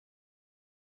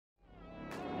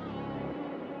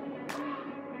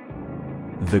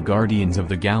The Guardians of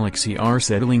the Galaxy are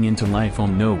settling into life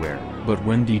on Nowhere, but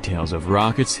when details of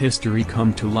Rocket's history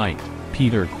come to light,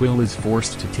 Peter Quill is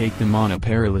forced to take them on a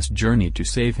perilous journey to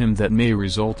save him that may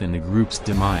result in the group's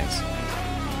demise.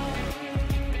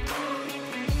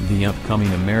 The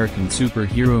upcoming American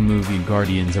superhero movie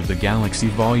Guardians of the Galaxy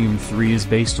Volume 3 is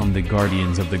based on the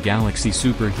Guardians of the Galaxy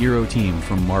superhero team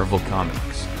from Marvel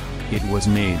Comics. It was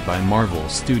made by Marvel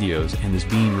Studios and is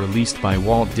being released by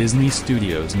Walt Disney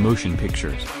Studios Motion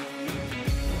Pictures.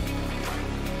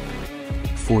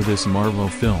 For this Marvel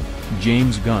film,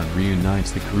 James Gunn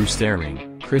reunites the crew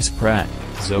starring Chris Pratt,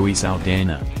 Zoe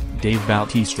Saldana, Dave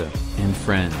Bautista, and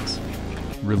friends.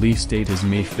 Release date is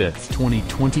May 5,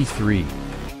 2023.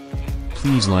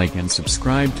 Please like and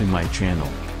subscribe to my channel.